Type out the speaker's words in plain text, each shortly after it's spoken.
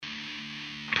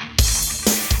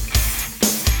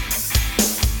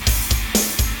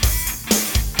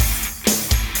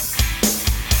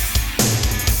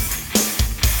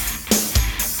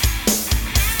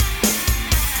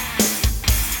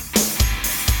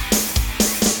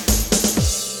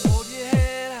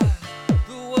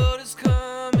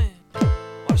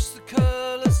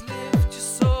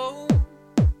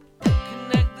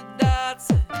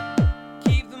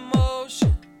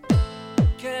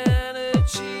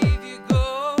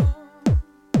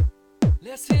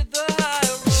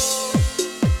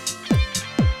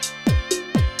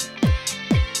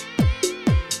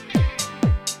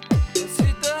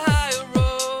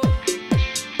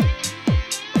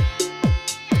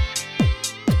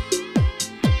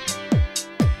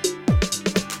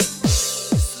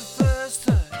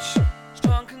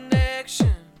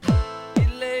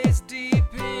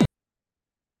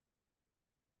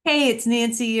Hey, it's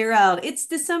Nancy Yearout. It's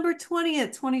December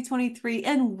 20th, 2023,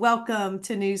 and welcome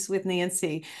to News with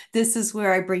Nancy. This is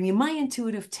where I bring you my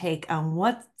intuitive take on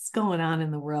what's going on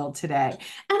in the world today. And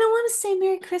I want to say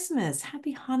Merry Christmas,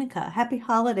 Happy Hanukkah, Happy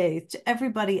Holidays to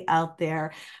everybody out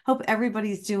there. Hope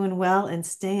everybody's doing well and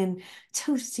staying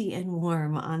toasty and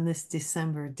warm on this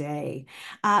December day.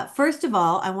 First of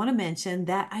all, I want to mention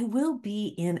that I will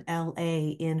be in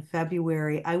LA in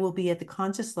February. I will be at the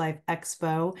Conscious Life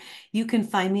Expo. You can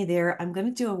find me there. I'm going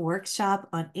to do a workshop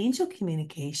on angel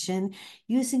communication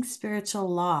using spiritual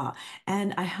law.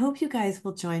 And I hope you guys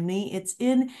will join me. It's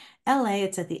in LA.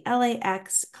 It's at the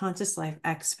LAX Conscious Life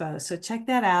Expo. So check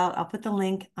that out. I'll put the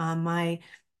link on my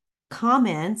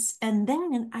comments. And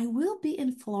then I will be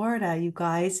in Florida, you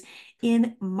guys,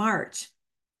 in March.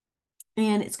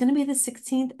 And it's going to be the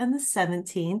 16th and the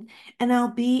 17th. And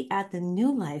I'll be at the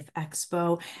New Life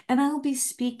Expo and I'll be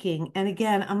speaking. And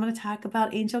again, I'm going to talk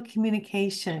about angel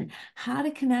communication, how to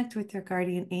connect with your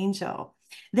guardian angel.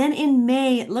 Then in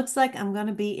May, it looks like I'm going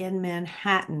to be in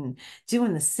Manhattan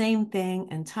doing the same thing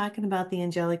and talking about the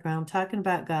angelic realm, talking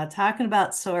about God, talking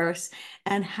about source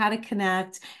and how to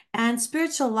connect and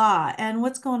spiritual law and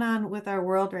what's going on with our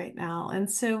world right now.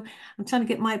 And so I'm trying to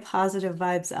get my positive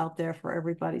vibes out there for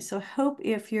everybody. So I hope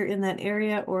if you're in that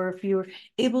area or if you're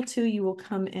able to, you will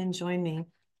come and join me.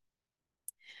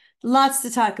 Lots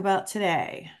to talk about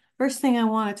today. First thing I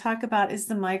want to talk about is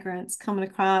the migrants coming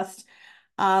across.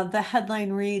 The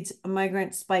headline reads, "A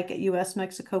migrant spike at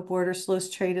U.S.-Mexico border slows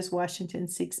trade as Washington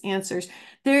seeks answers."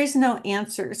 There is no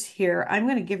answers here. I'm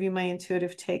going to give you my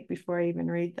intuitive take before I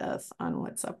even read this on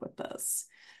what's up with this.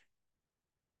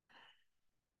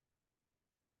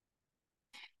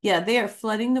 Yeah, they are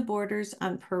flooding the borders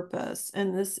on purpose,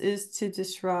 and this is to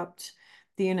disrupt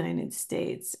the United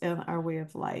States and our way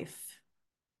of life.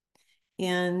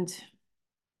 And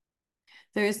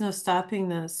there is no stopping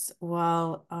this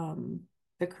while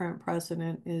the current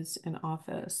president is in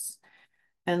office,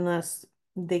 unless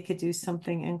they could do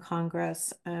something in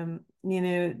Congress.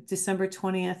 December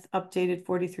 20th, updated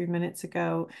 43 minutes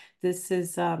ago. This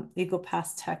is Eagle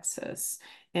Pass, Texas.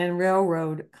 And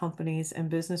railroad companies and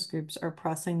business groups are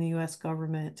pressing the U.S.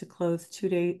 government to close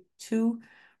two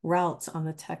routes on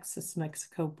the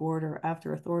Texas-Mexico border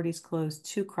after authorities closed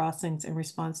two crossings in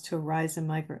response to a rise in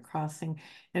migrant crossing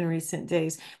in recent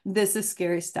days. This is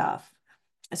scary stuff.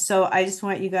 So I just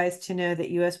want you guys to know that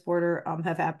U.S. border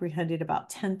have apprehended about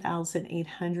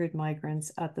 10,800 migrants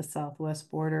at the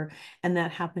southwest border, and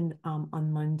that happened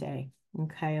on Monday,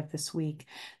 okay, of this week.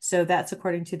 So that's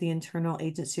according to the internal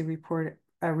agency report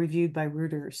reviewed by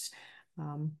Reuters.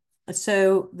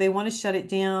 So they want to shut it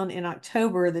down in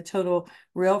October. The total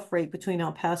rail freight between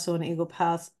El Paso and Eagle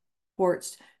Pass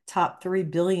ports top 3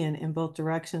 billion in both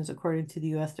directions, according to the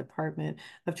U.S. Department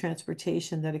of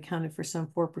Transportation, that accounted for some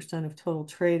 4% of total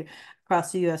trade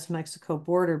across the U.S.-Mexico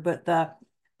border. But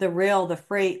the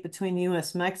freight between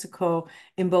U.S. Mexico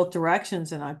in both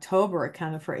directions in October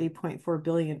accounted for 8.4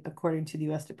 billion, according to the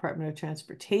U.S. Department of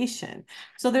Transportation.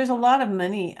 So there's a lot of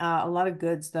money, a lot of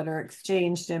goods that are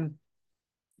exchanged,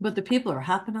 but the people are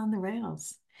hopping on the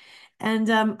rails.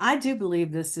 And I do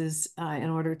believe this is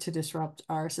in order to disrupt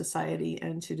our society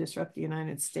and to disrupt the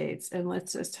United States. And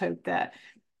let's just hope that,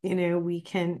 we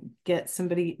can get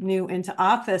somebody new into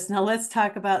office. Now let's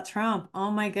talk about Trump.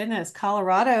 Oh my goodness.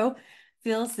 Colorado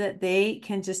feels that they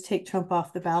can just take Trump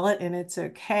off the ballot and it's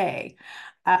okay.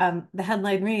 The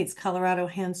headline reads, "Colorado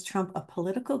hands Trump a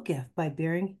political gift by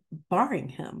barring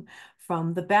him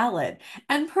from the ballot."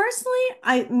 And personally,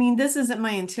 I mean, this isn't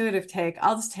my intuitive take.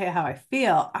 I'll just tell you how I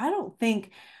feel. I don't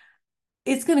think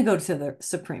it's going to go to the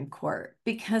Supreme Court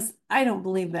because I don't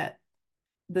believe that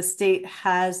the state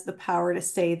has the power to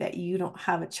say that you don't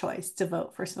have a choice to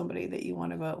vote for somebody that you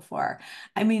want to vote for.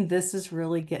 I mean, this is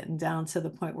really getting down to the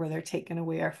point where they're taking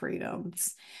away our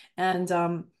freedoms.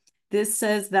 And this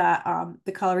says that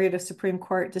the Colorado Supreme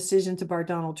Court decision to bar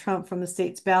Donald Trump from the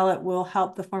state's ballot will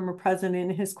help the former president in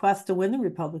his quest to win the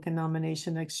Republican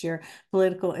nomination next year,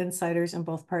 political insiders in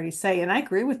both parties say. And I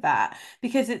agree with that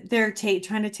because they're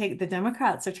trying to take, the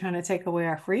Democrats are trying to take away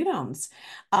our freedoms.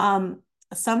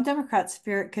 Some Democrats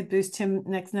fear it could boost him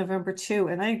next November too,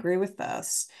 and I agree with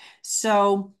this.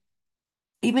 So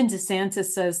even DeSantis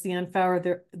says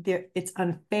it's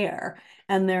unfair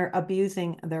and they're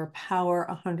abusing their power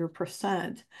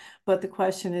 100%. But the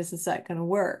question is that going to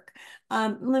work?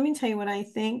 Let me tell you what I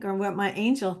think or what my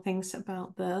angel thinks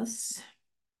about this.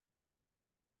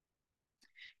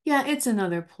 Yeah, it's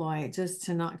another ploy just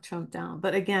to knock Trump down.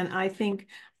 But again, I think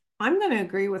I'm going to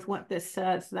agree with what this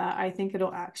says, that I think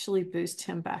it'll actually boost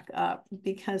him back up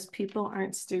because people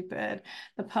aren't stupid.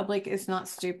 The public is not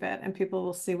stupid and people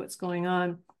will see what's going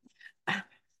on.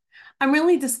 I'm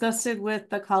really disgusted with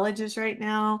the colleges right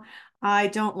now. I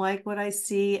don't like what I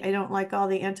see. I don't like all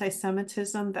the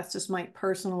anti-Semitism. That's just my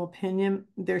personal opinion.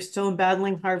 They're still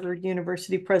battling Harvard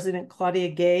University President Claudia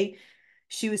Gay.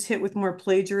 She was hit with more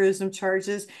plagiarism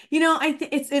charges. I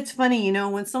think it's funny,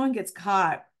 when someone gets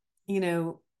caught, you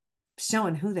know,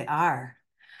 showing who they are,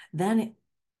 then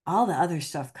all the other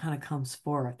stuff kind of comes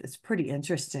forth. It's pretty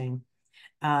interesting.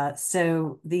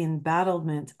 So the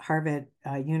embattlement Harvard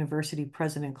University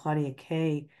President Claudine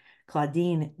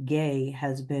Gay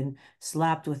has been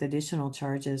slapped with additional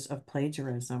charges of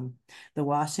plagiarism. The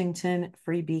Washington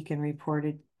Free Beacon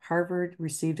reported Harvard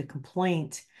received a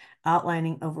complaint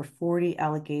outlining over 40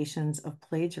 allegations of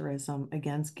plagiarism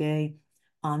against Gay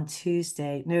on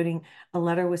Tuesday, noting a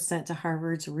letter was sent to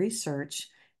Harvard's research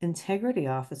integrity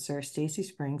officer, Stacy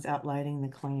Springs, outlining the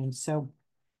claims. So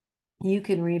you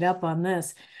can read up on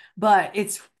this, but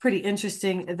it's pretty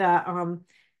interesting that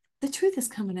the truth is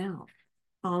coming out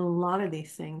on a lot of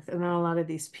these things and on a lot of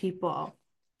these people.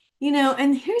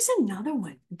 And here's another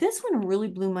one. This one really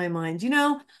blew my mind.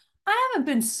 I haven't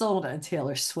been sold on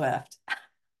Taylor Swift.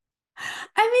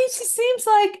 I mean, she seems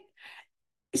like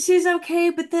she's okay,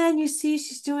 but then you see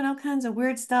she's doing all kinds of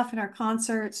weird stuff in her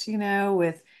concerts,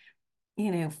 with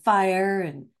fire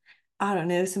and I don't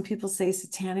know, some people say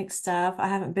satanic stuff. I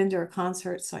haven't been to her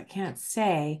concert, so I can't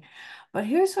say. But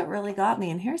here's what really got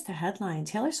me, and here's the headline: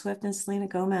 Taylor Swift and Selena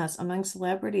Gomez among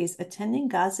celebrities attending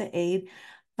Gaza aid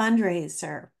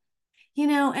fundraiser.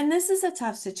 And this is a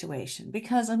tough situation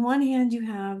because on one hand, you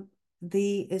have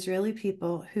the Israeli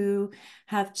people who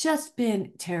have just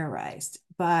been terrorized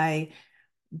by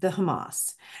the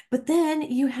Hamas. But then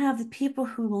you have the people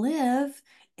who live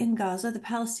in Gaza, the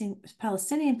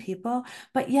Palestinian people,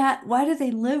 but yet why do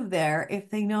they live there if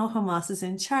they know Hamas is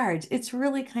in charge? It's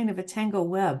really kind of a tangle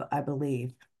web, I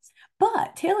believe.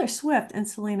 But Taylor Swift and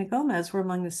Selena Gomez were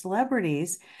among the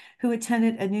celebrities who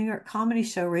attended a New York comedy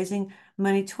show raising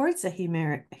money towards the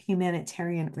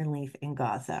humanitarian relief in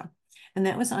Gaza. And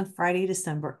that was on Friday,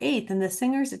 December 8th. And the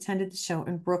singers attended the show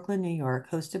in Brooklyn, New York,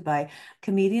 hosted by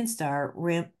comedian star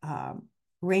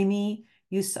Ramy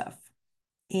Youssef.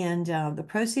 And the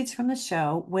proceeds from the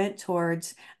show went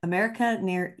towards America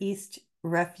Near East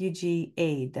Refugee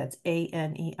Aid. That's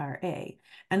ANERA.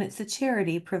 And it's a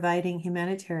charity providing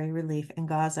humanitarian relief in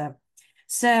Gaza.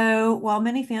 So while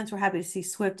many fans were happy to see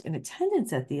Swift in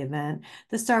attendance at the event,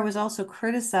 the star was also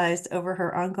criticized over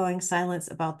her ongoing silence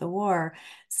about the war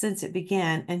since it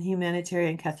began and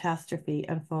humanitarian catastrophe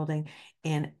unfolding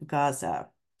in Gaza.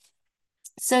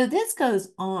 So this goes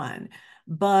on,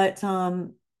 but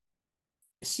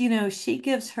she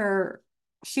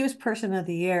was person of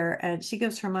the year and she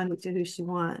gives her money to who she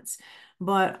wants.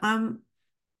 But I'm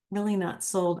really not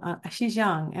sold on, she's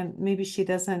young and maybe she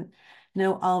doesn't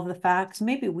know all of the facts.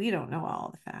 Maybe we don't know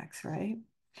all the facts, right?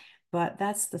 But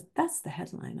that's the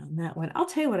headline on that one. I'll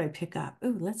tell you what I pick up.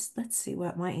 Ooh, let's see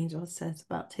what my angel says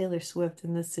about Taylor Swift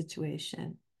in this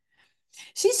situation.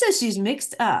 She says she's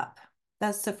mixed up.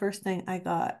 That's the first thing I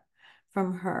got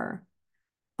from her.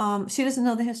 She doesn't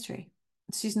know the history.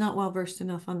 She's not well versed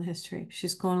enough on the history.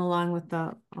 She's going along with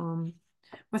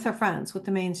her friends, with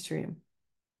the mainstream,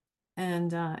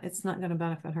 and it's not going to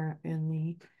benefit her in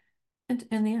the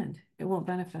end. It won't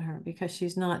benefit her because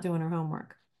she's not doing her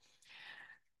homework.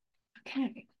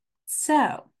 Okay,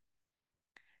 so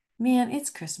man, it's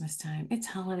Christmas time, it's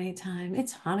holiday time,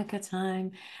 it's Hanukkah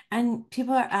time, and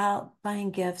people are out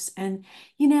buying gifts. And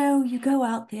you go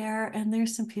out there and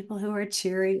there's some people who are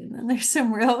cheery, and then there's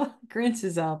some real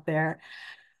Grinches out there.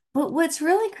 But what's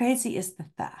really crazy is the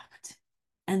theft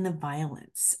and the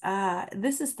violence.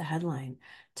 This is the headline.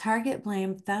 Target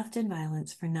blamed theft and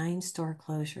violence for 9 store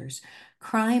closures.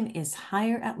 Crime is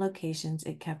higher at locations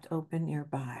it kept open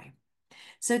nearby.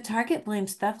 So Target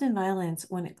blames theft and violence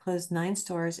when it closed 9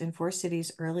 stores in 4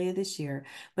 cities earlier this year,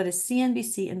 but a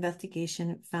CNBC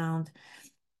investigation found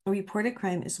reported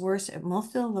crime is worse at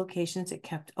most of the locations it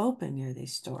kept open near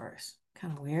these stores.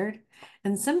 Kind of weird.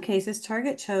 In some cases,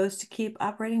 Target chose to keep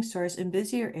operating stores in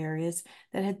busier areas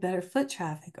that had better foot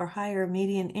traffic or higher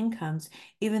median incomes,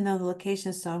 even though the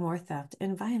locations saw more theft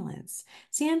and violence.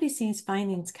 CNBC's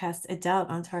findings cast a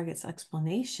doubt on Target's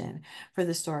explanation for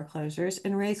the store closures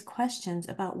and raised questions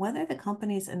about whether the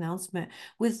company's announcement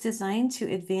was designed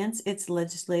to advance its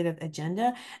legislative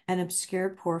agenda and obscure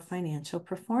poor financial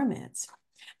performance.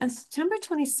 On September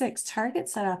 26, Target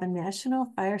set off a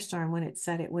national firestorm when it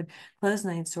said it would close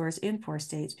 9 stores in 4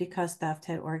 states because theft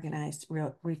had organized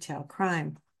retail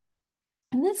crime.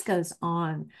 And this goes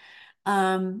on.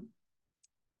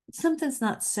 Something's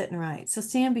not sitting right. So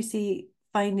CNBC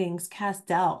findings cast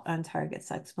doubt on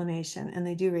Target's explanation, and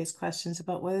they do raise questions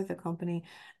about whether the company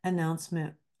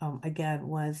announcement, again,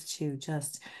 was to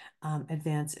just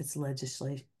advance its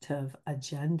legislative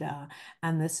agenda.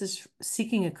 And this is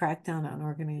seeking a crackdown on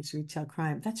organized retail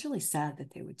crime. That's really sad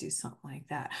that they would do something like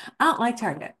that. I don't like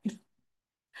Target.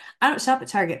 I don't shop at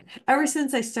Target. Ever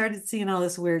since I started seeing all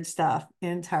this weird stuff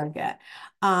in Target,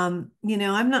 I'm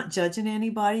not judging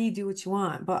anybody. You do what you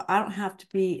want, but I don't have to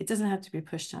be, it doesn't have to be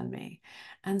pushed on me.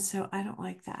 And so I don't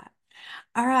like that.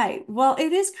 All right. Well,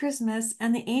 it is Christmas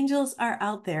and the angels are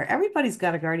out there. Everybody's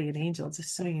got a guardian angel,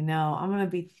 just so you know. I'm going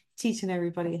to be teaching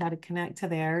everybody how to connect to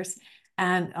theirs.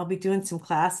 And I'll be doing some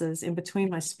classes in between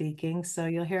my speaking. So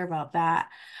you'll hear about that.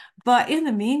 But in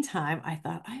the meantime, I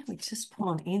thought I would just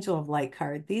pull an Angel of Light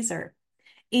card. These are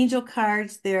angel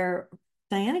cards. They're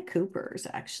Diana Cooper's,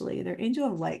 actually. They're Angel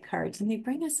of Light cards, and they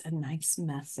bring us a nice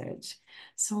message.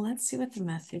 So let's see what the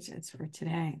message is for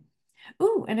today.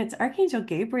 Ooh, and it's Archangel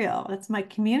Gabriel. That's my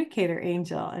communicator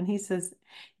angel. And he says,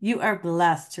 you are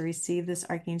blessed to receive this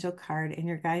Archangel card, and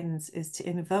your guidance is to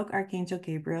invoke Archangel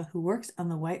Gabriel, who works on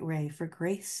the white ray for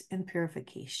grace and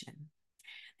purification.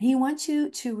 He wants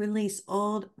you to release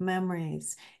old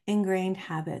memories, ingrained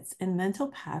habits, and mental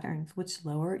patterns which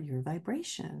lower your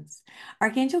vibrations.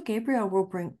 Archangel Gabriel will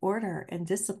bring order and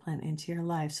discipline into your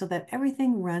life so that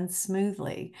everything runs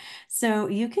smoothly. So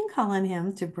you can call on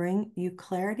him to bring you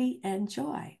clarity and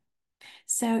joy.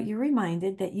 So you're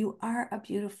reminded that you are a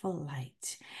beautiful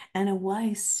light and a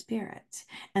wise spirit,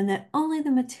 and that only the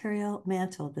material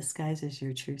mantle disguises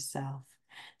your true self.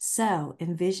 So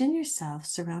envision yourself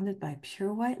surrounded by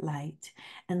pure white light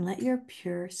and let your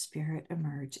pure spirit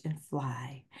emerge and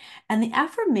fly. And the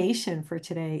affirmation for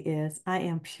today is, I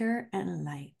am pure and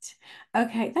light.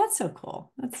 Okay, that's so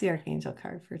cool. That's the Archangel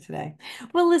card for today.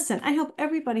 Well, listen, I hope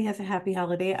everybody has a happy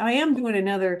holiday. I am doing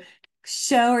another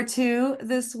show or two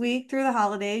this week through the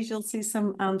holidays. You'll see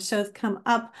some shows come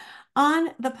up on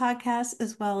the podcast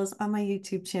as well as on my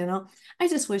YouTube channel. I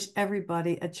just wish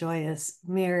everybody a joyous,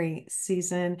 merry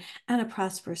season and a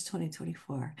prosperous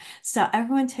 2024. So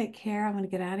everyone take care. I'm going to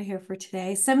get out of here for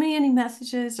today. Send me any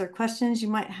messages or questions you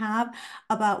might have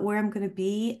about where I'm going to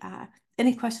be.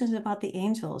 Any questions about the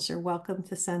angels, you're welcome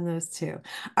to send those too.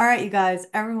 All right, you guys,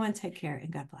 everyone take care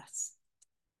and God bless.